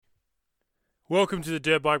Welcome to the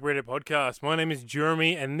Dirt Bike Burrito podcast. My name is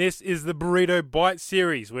Jeremy, and this is the Burrito Bite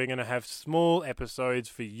series. We're going to have small episodes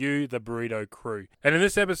for you, the Burrito crew. And in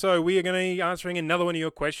this episode, we are going to be answering another one of your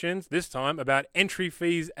questions, this time about entry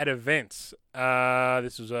fees at events.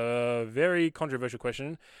 This was a very controversial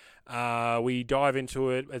question. We dive into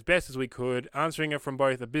it as best as we could, answering it from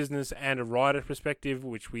both a business and a rider perspective,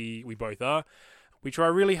 which we both are. We try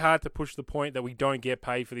really hard to push the point that we don't get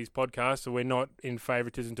paid for these podcasts, so we're not in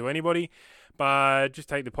favoritism to anybody. But just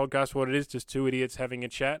take the podcast for what it is, just two idiots having a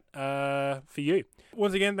chat for you.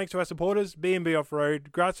 Once again, thanks to our supporters, B&B Off-Road,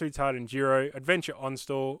 Grassroots Hard Enduro, Adventure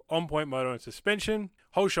On-Store, On Point Motor and Suspension,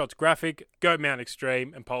 Whole Shots Graphic, Goat Mount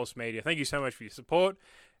Extreme, and Pulse Media. Thank you so much for your support.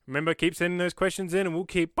 Remember, keep sending those questions in and we'll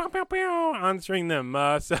keep answering them.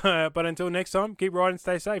 But until next time, keep riding,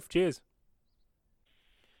 stay safe. Cheers.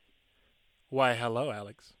 Why, hello,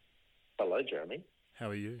 Alex. Hello, Jeremy. How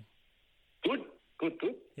are you? Good.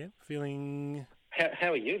 Yeah, feeling...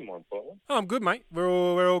 How are you, more importantly? Oh, I'm good, mate.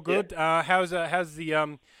 We're all good. Yeah. How's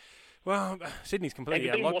the Well, Sydney's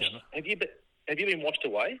completely out of lockdown. Have you been washed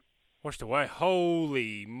away? Washed away?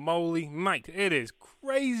 Holy moly, mate! It is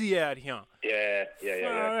crazy out here.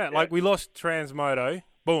 Yeah. Like we lost Transmoto.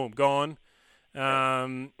 Boom, gone.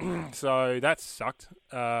 So that sucked.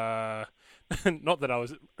 Not that I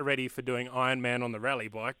was ready for doing Ironman on the rally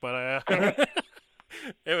bike, but I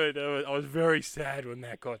was very sad when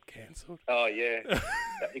that got cancelled. Oh yeah.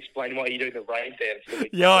 Explain why you're doing the rain dance.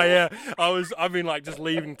 Yeah. I've been like just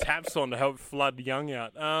leaving taps on to help flood Young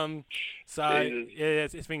out.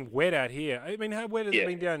 It's been wet out here. I mean, how wet has it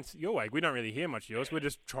been down your way? We don't really hear much of yours. We're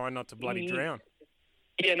just trying not to bloody drown.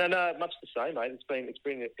 Yeah, no, much the same, mate. I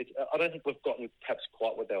don't think we've gotten perhaps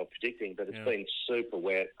quite what they were predicting, but it's been super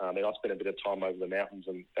wet. I mean, I spent a bit of time over the mountains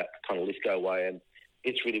and that kind of Lithgow way, and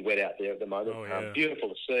it's really wet out there at the moment. Oh, yeah. Beautiful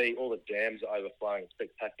to see. All the dams are overflowing. It's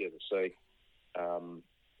spectacular to see.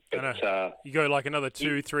 You go like another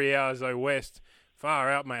 2-3 hours though west.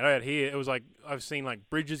 Far out, mate. Out here, it was like I've seen like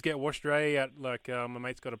bridges get washed away. Out like my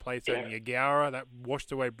mate's got a place out in Yagara that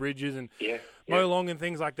washed away bridges and Molong and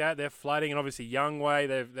things like that. They're flooding, and obviously Young Way.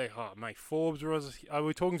 Mate, Forbes was.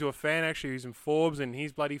 We're talking to a fan actually who's in Forbes, and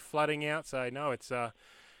he's bloody flooding out. So no, it's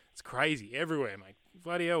crazy everywhere, mate.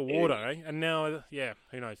 Bloody hell, water, eh? And now,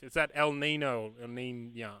 who knows? It's that El Nino, El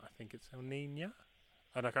Nino. I think it's El Nino.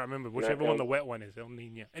 I can't remember. Whichever one the wet one is, El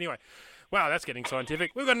Nino. Anyway, wow, that's getting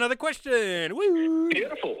scientific. We've got another question. Woo!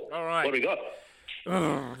 Beautiful. All right. What do we got?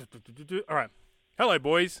 All right. Hello,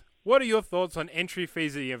 boys. What are your thoughts on entry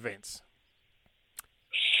fees at the events?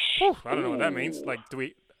 Whew, I don't know what that means. Like,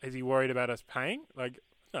 is he worried about us paying? Like,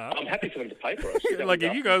 no. I'm happy for them to pay for us. Like,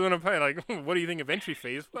 if you guys want to pay, like, what do you think of entry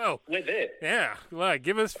fees? Well, we're there. Yeah, like,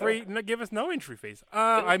 give us no entry fees.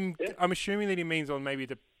 I'm assuming that he means on maybe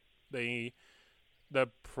the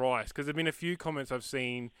price, because there've been a few comments I've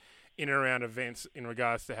seen in and around events in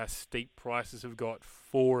regards to how steep prices have got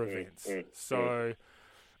for events.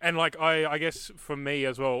 And like I guess for me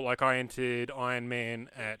as well, like I entered Ironman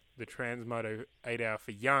at the Transmoto 8 hour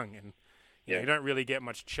for Young, and you don't really get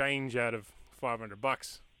much change out of $500. I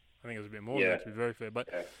think it was a bit more than that, to be very fair, but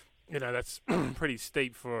that's pretty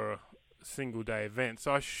steep for a single day event.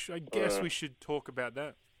 So I guess we should talk about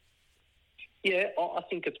that. Yeah, I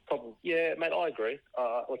think it's probably... Yeah, mate, I agree.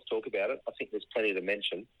 Let's talk about it. I think there's plenty to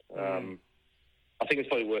mention. I think it's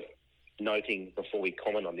probably worth noting before we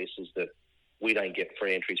comment on this is that we don't get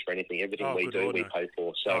free entries for anything. Everything we do, we pay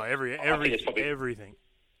for. So everything.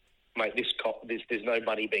 Mate, there's no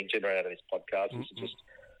money being generated out of this podcast. It's just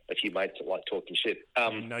a few mates that like talking shit.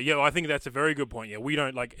 I think that's a very good point. Yeah, we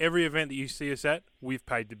don't, like, every event that you see us at, we've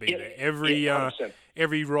paid to be there.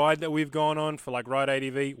 Every ride that we've gone on for like Ride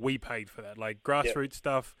ADV, we paid for that. Like grassroots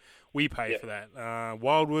stuff, we pay for that.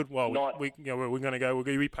 Wildwood, well, we're going to go.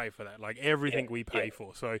 We pay for that. Like everything we pay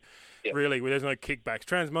for. So really, there's no kickbacks.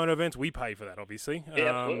 Transmoto events, we pay for that, obviously.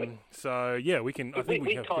 Absolutely. So we can. I think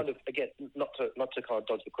we have kind of, again, not to kind of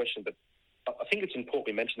dodge the question, but I think it's important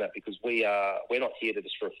we mention that because we're not here to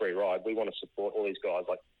just for a free ride. We want to support all these guys.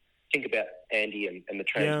 Like, think about Andy and the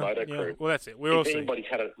Transmoto crew. Well, that's it. If anybody's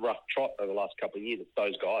had a rough trot over the last couple of years, it's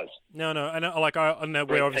those guys. No, and I know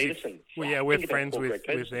we're obviously we're friends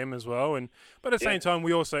with them as well. But at the same time,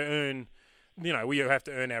 we also earn. We have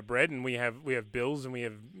to earn our bread, and we have bills, and we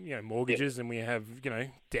have mortgages, and we have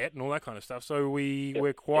debt and all that kind of stuff. So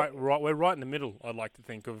we're quite right. We're right in the middle. I'd like to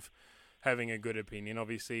think of having a good opinion,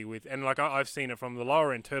 obviously, I've seen it from the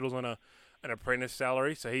lower end. Turtle's on an apprentice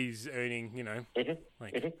salary, so he's earning,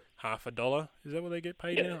 $50. Is that what they get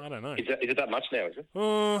paid now? I don't know. Is it that much now, is it?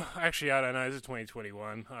 Oh, actually, I don't know. This is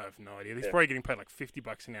 2021. I have no idea. He's probably getting paid like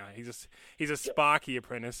 $50 an hour. He's a Sparky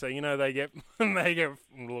apprentice, so they get they get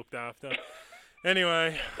looked after.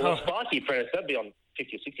 Anyway. Well, a Sparky apprentice, that'd be on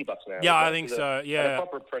 $50 or $60 an hour. Yeah, I think so. Yeah. And a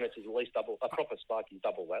proper apprentice is at least double. A proper Sparky is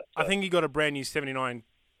double that. So. I think he got a brand new 79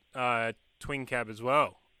 twin cab as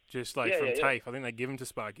well, just like from TAFE. I think they give them to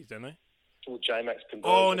Sparkies, don't they? Well, J-Max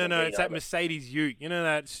conversion. Oh, no. It's that Mercedes Ute. You know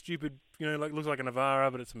that stupid, like looks like a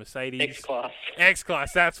Navara, but it's a Mercedes. X-Class.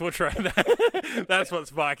 X-Class, that's what that's what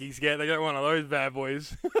Sparkies get. They got one of those bad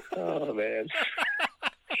boys. Oh, man.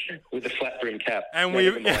 With a flat brim cap. And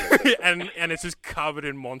and it's just covered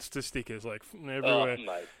in monster stickers, like, everywhere. Oh,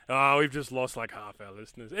 mate. Oh, we've just lost, like, half our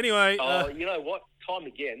listeners. Anyway. You know what? Time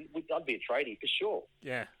again, I'd be a tradie for sure.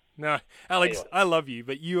 Yeah. No, Alex, anyway. I love you,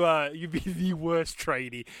 but you'd be the worst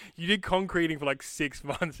tradie. You did concreting for like 6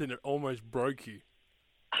 months and it almost broke you.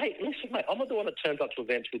 Hey, listen, mate, I'm not the one that turns up to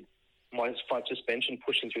events with my front suspension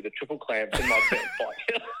pushing through the triple clamps and my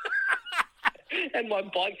bike and my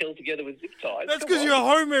bike held together with zip ties. That's because you're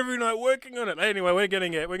home every night working on it. Anyway, we're gonna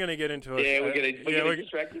get into it. Yeah, we're getting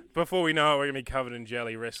distracted. Before we know it, we're gonna be covered in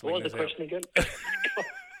jelly wrestling. What was the question again?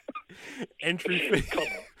 Entry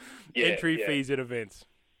fees at events.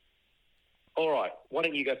 All right. Why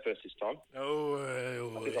don't you go first this time?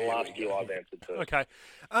 I think the last few I've answered first. Okay.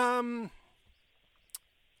 I'm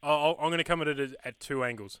going to come at it at two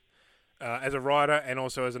angles. As a rider and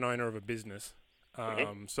also as an owner of a business.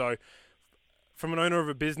 So, from an owner of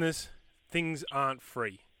a business, things aren't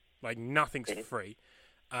free. Like, nothing's free.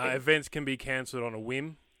 Events can be cancelled on a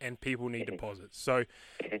whim and people need deposits. So,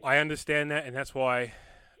 I understand that, and that's why,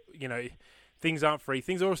 things aren't free.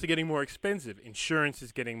 Things are also getting more expensive. Insurance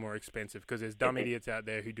is getting more expensive because there's dumb idiots out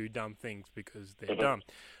there who do dumb things because they're dumb.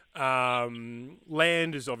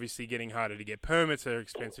 Land is obviously getting harder to get. Permits are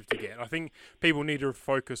expensive to get. I think people need to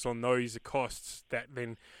focus on those costs that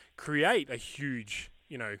then create a huge,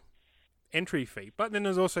 entry fee. But then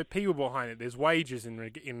there's also people behind it. There's wages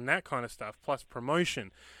in that kind of stuff, plus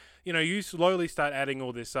promotion. You slowly start adding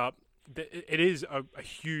all this up. It is a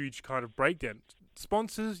huge kind of breakdown.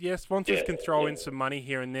 Sponsors can throw in some money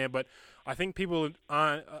here and there, but I think people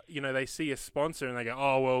aren't, they see a sponsor and they go,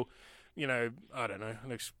 oh, well, I don't know,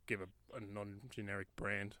 let's give a non-generic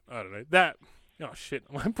brand. I don't know. Oh, shit,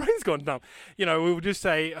 my brain's gone numb. We'll just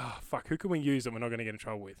say, oh, fuck, who can we use that we're not going to get in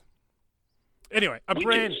trouble with? Anyway,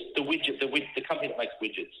 brand. The company that makes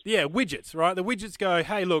widgets. Yeah, widgets, right? The widgets go,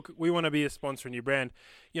 hey, look, we want to be a sponsor in your brand.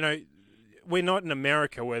 We're not in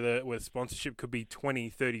America where sponsorship could be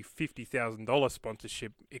 $20,000, $30,000, $50,000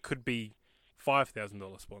 sponsorship. It could be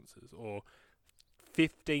 $5,000 sponsors or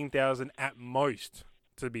 $15,000 at most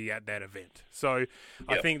to be at that event. So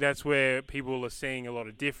I think that's where people are seeing a lot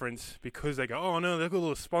of difference because they go, oh no, they've got a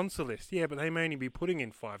little sponsor list. Yeah, but they may only be putting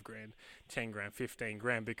in $5,000, $10,000,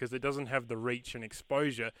 $15,000 because it doesn't have the reach and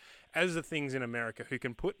exposure as the things in America who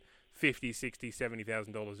can put $50,000, $60,000,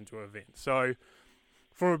 $70,000 into an event. So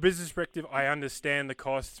from a business perspective, I understand the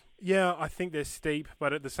costs. Yeah, I think they're steep,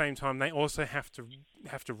 but at the same time, they also have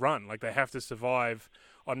to run. Like they have to survive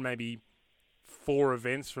on maybe 4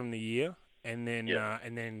 events from the year, and then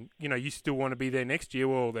you still want to be there next year.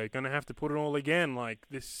 Well, they're going to have to put it all again. Like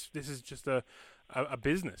this is just a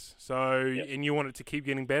business. So and you want it to keep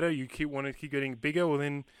getting better. You want it to keep getting bigger. Well,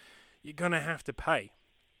 then you're going to have to pay.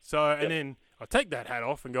 So and then I take that hat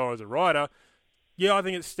off and go as a rider. Yeah, I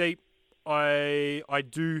think it's steep. I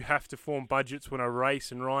do have to form budgets when I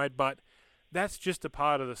race and ride, but that's just a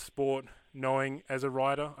part of the sport, knowing as a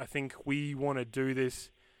rider. I think we want to do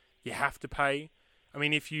this. You have to pay. I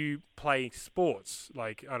mean, if you play sports,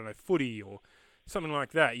 like, I don't know, footy or something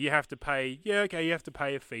like that, you have to pay. Yeah, okay, you have to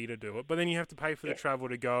pay a fee to do it, but then you have to pay for the travel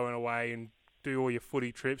to go and away and do all your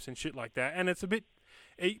footy trips and shit like that. And it's a bit,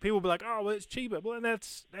 people will be like, oh, well, it's cheaper. Well,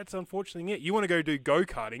 that's unfortunately it. You want to go do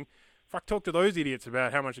go-karting. Fuck, talk to those idiots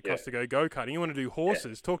about how much it costs to go go-karting. You want to do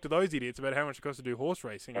horses, talk to those idiots about how much it costs to do horse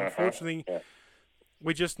racing. Unfortunately,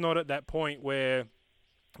 we're just not at that point where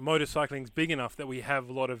motorcycling's big enough that we have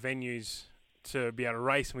a lot of venues to be able to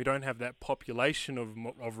race, and we don't have that population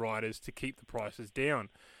of riders to keep the prices down.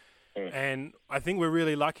 And I think we're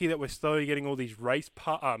really lucky that we're slowly getting all these ride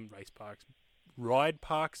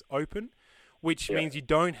parks open, which means you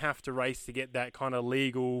don't have to race to get that kind of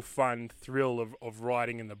legal, fun thrill of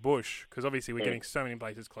riding in the bush. Because obviously we're getting so many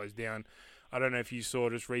places closed down. I don't know if you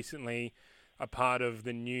saw just recently a part of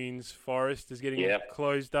the Nunes Forest is getting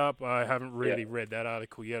closed up. I haven't really read that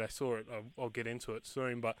article yet. I saw it. I'll get into it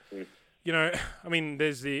soon. But, I mean,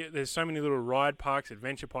 there's so many little ride parks,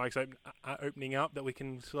 adventure parks opening up that we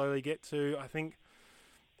can slowly get to. I think,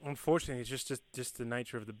 unfortunately, it's just the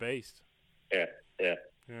nature of the beast. Yeah,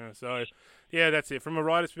 so, that's it. From a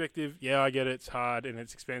rider's perspective, I get it. It's hard and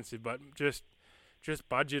it's expensive, but just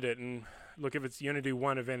budget it. And look, if you're going to do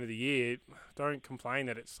one event of the year, don't complain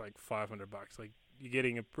that it's like $500. Like, you're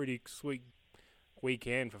getting a pretty sweet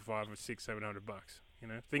weekend for $500 or $600-700. You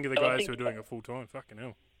know, think of the guys who are doing it full time. Fucking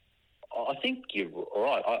hell. I think you're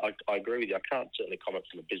right. I agree with you. I can't certainly comment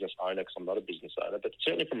from a business owner because I'm not a business owner, but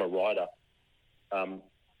certainly from a rider,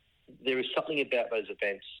 there is something about those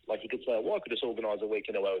events. Like, you could say, well, I could just organise a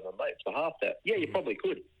weekend away with my mates for half that. Yeah, you probably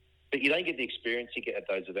could, but you don't get the experience you get at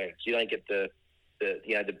those events. You don't get the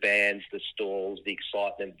bands, the stalls, the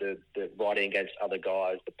excitement, the riding against other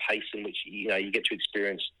guys, the pace in which you get to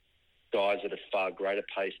experience guys at a far greater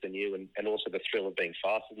pace than you, and also the thrill of being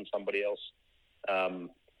faster than somebody else.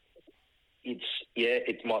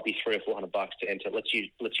 It might be $300 or $400 to enter. Let's use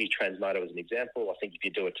Transmoto as an example. I think if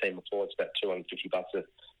you do a team of four, it's about $250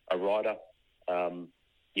 a rider.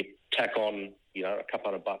 You tack on, a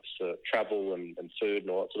couple $100 for travel and food and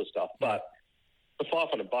all that sort of stuff. But for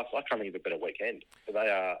 $500, I can't think of a better weekend. They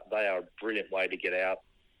are a brilliant way to get out,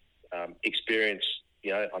 experience.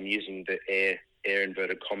 I'm using the air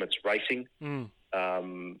inverted commas racing. I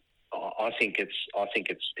think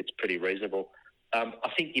it's pretty reasonable.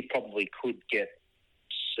 I think you probably could get,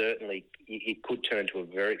 certainly, it could turn into a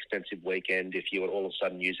very expensive weekend if you would all of a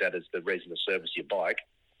sudden use that as the reason to service your bike.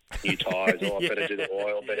 New tyres, better do the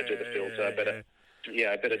oil, better do the filter,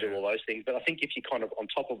 better do all those things. But I think if you're kind of on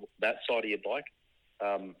top of that side of your bike,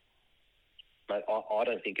 mate, I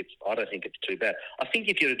don't think it's too bad. I think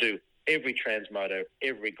if you were to do every Transmoto,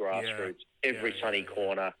 every grassroots, every sunny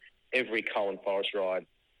corner, every Cohen Forest ride,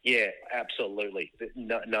 yeah, absolutely.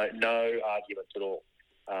 No arguments at all.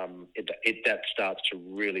 That starts to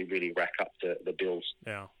really, really rack up the bills.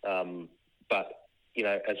 Yeah. But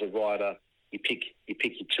as a rider, you pick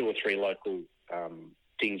your 2 or 3 local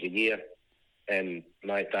things a year, and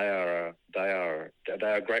mate, they are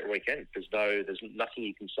a great weekend. There's nothing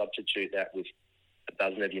you can substitute that with a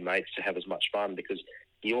dozen of your mates to have as much fun, because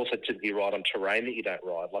you also typically ride on terrain that you don't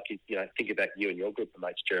ride. Like, think about you and your group of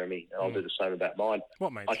mates, Jeremy, and I'll do the same about mine.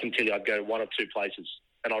 What mates? I can tell you I'd go to 1 or 2 places,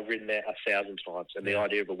 and I've ridden there 1,000 times, and the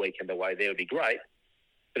idea of a weekend away there would be great,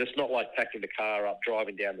 but it's not like packing the car up,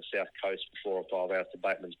 driving down the south coast for 4 or 5 hours to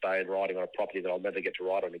Bateman's Bay and riding on a property that I'll never get to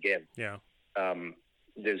ride on again. Yeah. I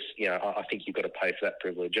think you've got to pay for that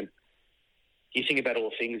privilege. And you think about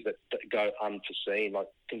all the things that go unforeseen, like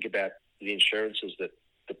think about the insurances that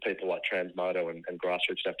the people like Transmoto and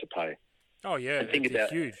Grassroots have to pay. Oh yeah, and think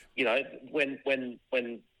about huge. When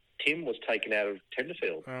Tim was taken out of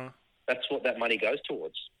Tenterfield, that's what that money goes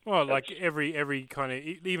towards. Well, like every kind of,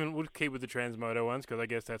 even we'll keep with the Transmoto ones, because I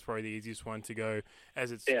guess that's probably the easiest one to go,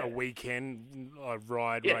 as it's a weekend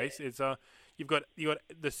ride race. It's you've got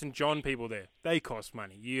the St. John people there. They cost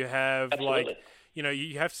money. You have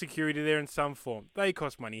you have security there in some form. They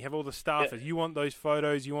cost money. You have all the staffers. You want those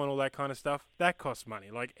photos. You want all that kind of stuff. That costs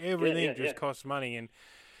money. Like everything just costs money. And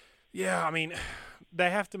I mean, they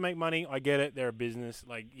have to make money. I get it. They're a business.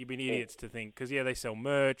 Like, you've been idiots to think, because they sell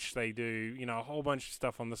merch. They do a whole bunch of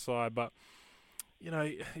stuff on the side. But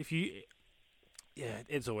if you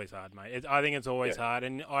it's always hard, mate. I think it's always hard.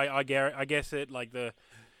 And I guess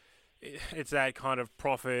it's that kind of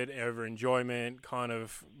profit over enjoyment kind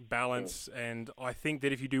of balance. And I think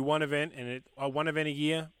that if you do one event a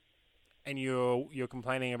year, and you're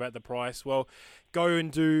complaining about the price, well, go and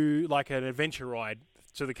do like an adventure ride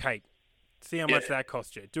to the Cape. See how much that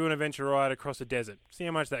costs you. Do an adventure ride across the desert. See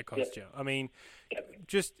how much that costs you. I mean,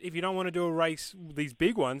 just if you don't want to do a race, these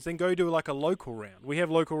big ones, then go do like a local round. We have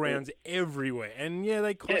local rounds everywhere, and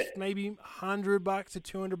they cost maybe $100 to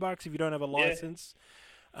 $200 if you don't have a license.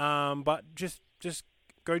 But just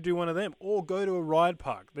go do one of them, or go to a ride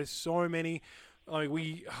park. There's so many. I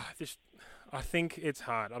mean, I think it's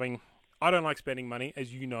hard. I mean, I don't like spending money,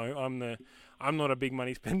 as you know. I'm not a big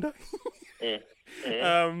money spender.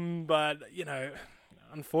 But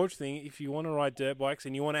unfortunately, if you want to ride dirt bikes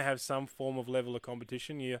and you want to have some form of level of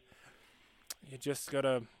competition, you just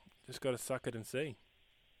gotta suck it and see.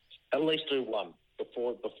 At least do one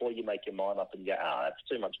before you make your mind up and go, that's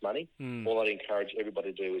too much money. All I'd encourage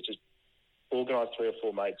everybody to do is just organise 3 or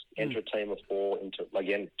 4 mates, enter a team of 4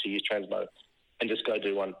 to use Transmo, and just go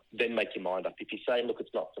do one. Then make your mind up. If you say, look,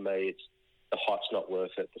 it's not for me, the hype's not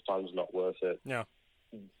worth it, the fun's not worth it. Yeah.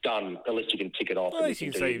 Done. At least you can tick it off. At least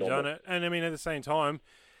you can say you've done it. And I mean, at the same time,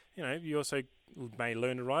 you also may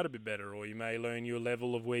learn to ride a bit better, or you may learn your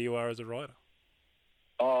level of where you are as a rider.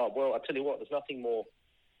 Oh, well, I tell you what, there's nothing more,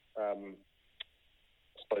 I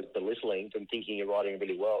suppose, belittling than thinking you're riding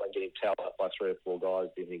really well and getting towed up by 3 or 4 guys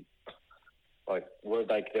thinking, like,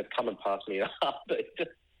 they're coming past me.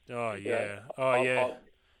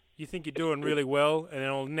 You think you're doing really well, and then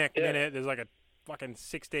on the next minute there's like a fucking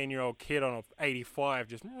 16-year-old kid on a 85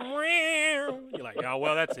 just... You're like, oh,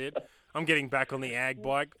 well, that's it. I'm getting back on the ag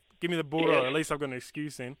bike. Give me the Burrito. Yeah. At least I've got an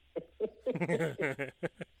excuse then.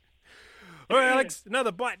 All right, Alex,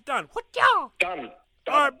 another bite done. Done.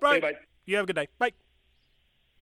 All right, bro. See you, mate. You have a good day. Bye.